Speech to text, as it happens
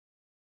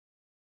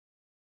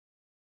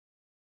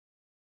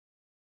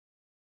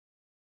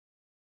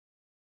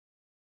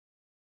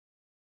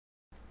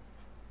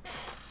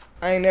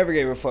I ain't never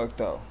gave a fuck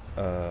though.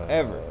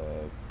 Ever.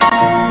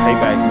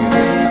 Payback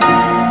music.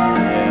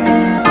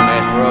 Yeah.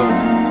 Smash Bros.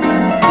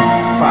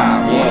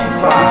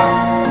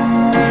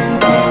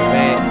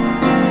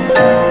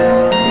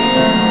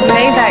 515.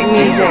 Payback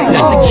music.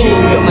 Not the king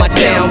of my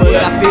town, but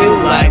I feel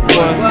like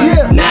one.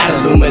 Yeah. Not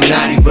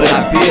Illuminati, but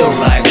I feel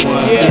like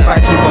one. If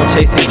I keep on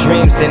chasing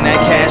dreams, then that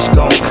cash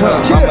gon' come.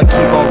 I'ma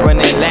keep on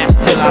running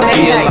laps till I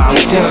feel I'm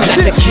done.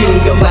 Not the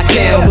king of my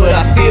town, but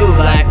I feel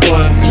like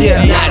one.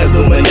 Yeah. Not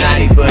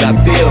Illuminati, but I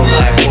feel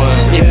like one.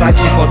 If I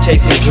keep on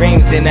chasing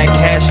dreams, then that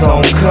cash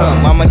gon'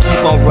 come. I'ma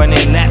keep on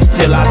running laps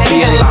till I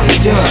feel I'm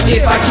done.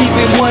 If I keep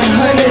it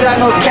 100, I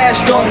know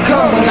cash gon'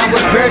 come. When I was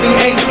barely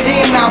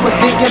 18, I was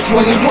thinking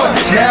 21.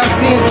 Now I'm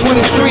seeing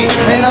 23,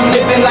 and I'm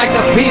living like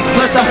a beast.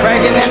 Plus I'm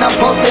bragging and I'm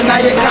boasting,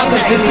 I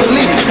accomplish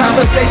disbelief.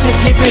 Conversations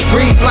keep it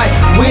brief, like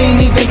we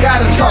ain't even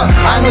gotta talk.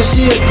 I know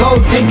she a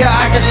gold digger,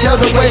 I can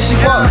tell the way she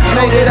walk.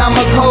 Say that I'm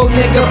a cold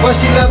nigga, but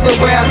she love the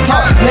way I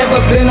talk.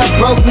 Never been a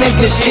broke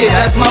nigga, shit,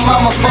 that's my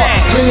mama's fault.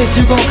 Realest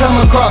you gon'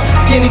 come across,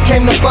 Skinny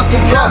came to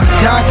fucking block.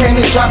 Don came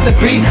to drop the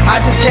beat,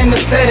 I just came to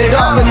set it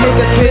off. A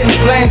nigga spitting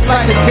flames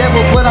like the devil,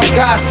 but I'm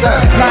God's son.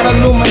 Not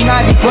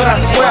Illuminati, but I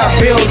swear I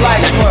feel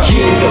like one.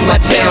 King of my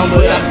town,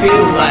 but I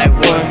feel like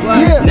one.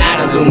 Yeah.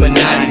 Not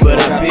Illuminati, but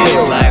I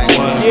feel like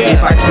one.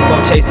 If I keep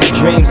on chasing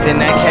dreams, then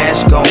that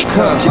cash gon'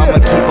 come. I'ma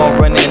keep on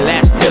running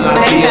laps till I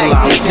feel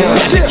I'm Not done.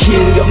 the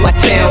king of my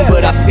town,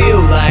 but I feel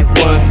like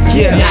one.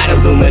 Yeah. Not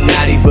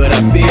Illuminati, but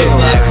I feel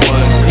like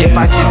one. If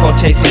I keep on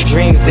chasing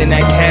dreams, then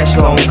that cash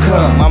gon'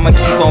 come. I'ma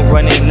keep on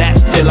running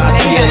laps till I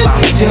feel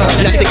I'm done.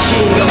 Not the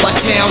king of my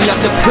town,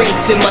 not the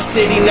prince in my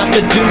city, not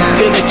the duke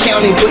of the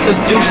county, but this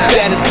dude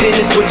baddest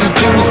business. What you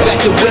do is back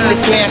to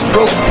witness, smash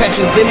bro,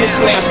 passing limits,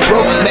 smash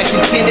bro,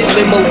 matching tinted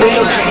limo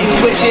windows, getting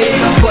twisted.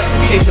 Buses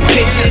chasing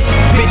bitches,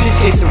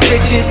 bitches chasing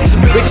riches,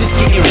 riches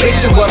getting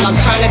richer while I'm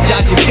trying to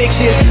dodge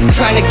evictions,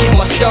 trying to get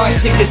my star,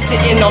 sick of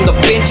sitting on the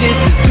benches,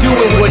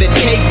 doing what it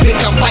takes,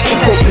 bitch. I'm fighting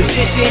for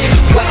position.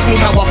 Watch me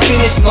how I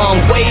finish, long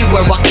way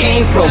where I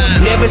came from.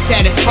 Never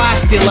satisfied,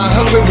 still I'm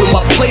hungry with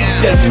my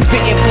plates done.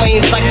 Spitting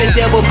flames like the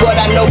devil, but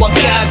I know I'm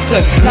God's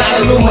son. Not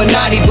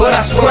Illuminati, but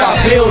I swear I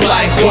feel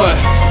like one.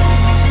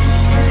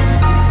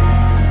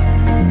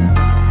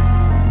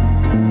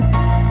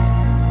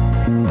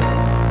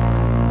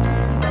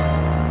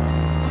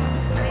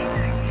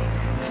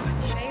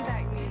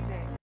 Payback music.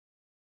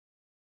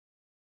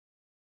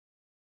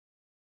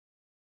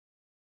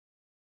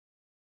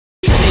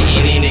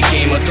 Sitting in the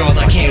Game of Thrones,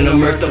 I came to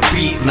murk the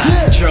beat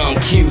like Drum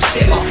Q.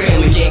 Said my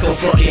family ain't gon'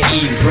 fucking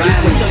eat right.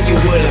 I'ma tell you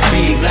what it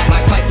be like.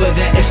 My fight for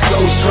that is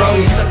so strong.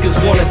 You suckers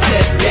wanna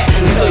test that.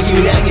 I'll tell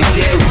you now you're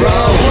dead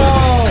wrong.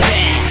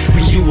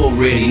 But you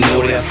already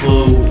know that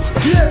fool.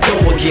 Go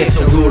against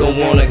the rule, don't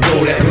wanna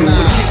go that route.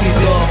 But take these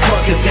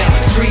motherfuckers out.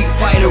 Street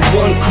Fighter,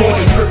 one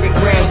coin. Perfect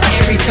rounds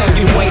every time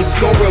you ain't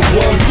scoring 1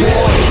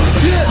 point.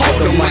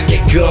 Hold the mic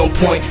at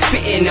gunpoint,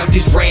 spitting out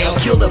these rounds.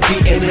 Kill the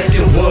beat in less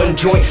than 1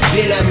 joint.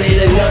 Then I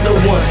lit another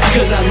one,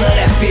 cause I love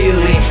that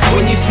feeling.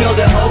 When you smell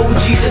the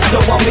OG, just know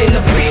I'm in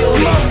the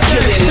building.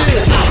 Killing up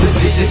the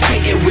opposition,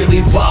 spitting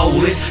really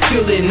lawless.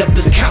 Filling up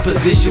this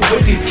composition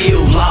with these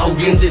ill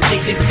logins.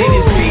 Addicted to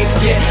these beats,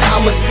 yeah.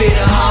 I'ma spit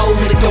a whole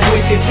lick, don't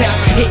waste your time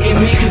hitting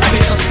me, cause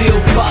bitch I'm still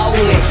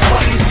ballin'.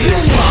 Why you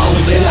still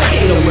ballin'? I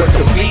came to murk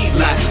the beat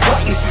like. Why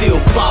you still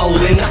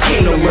fallin'? I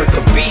came to murk the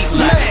beat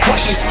like. Why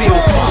you still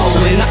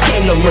fallin'? I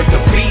came to murk the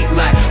beat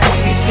like. Why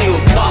you still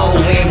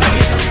fallin'?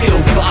 Bitch I'm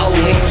still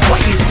ballin'. Why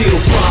you still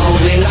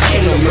fallin'? I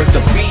came to murk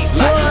the beat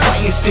like.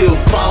 Why you still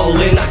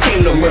fallin'? I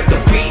came to murk the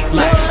beat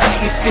like. Why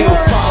you still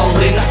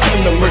fallin'? I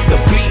came to murk the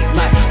beat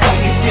like. Why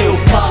you still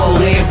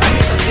fallin'?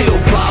 Bitch I'm still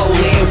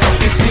ballin'. Why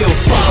you still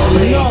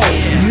fallin'?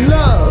 Yeah.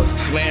 Love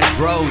Smash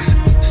Bros.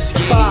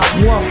 Ski.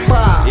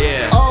 515.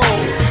 Yeah. Oh.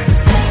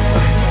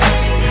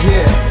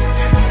 Yeah.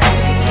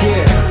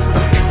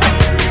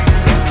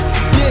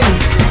 Skinny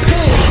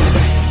pig.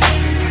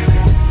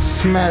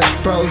 Smash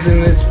Bros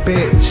in this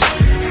bitch.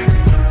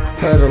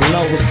 Let them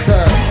know what's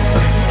up.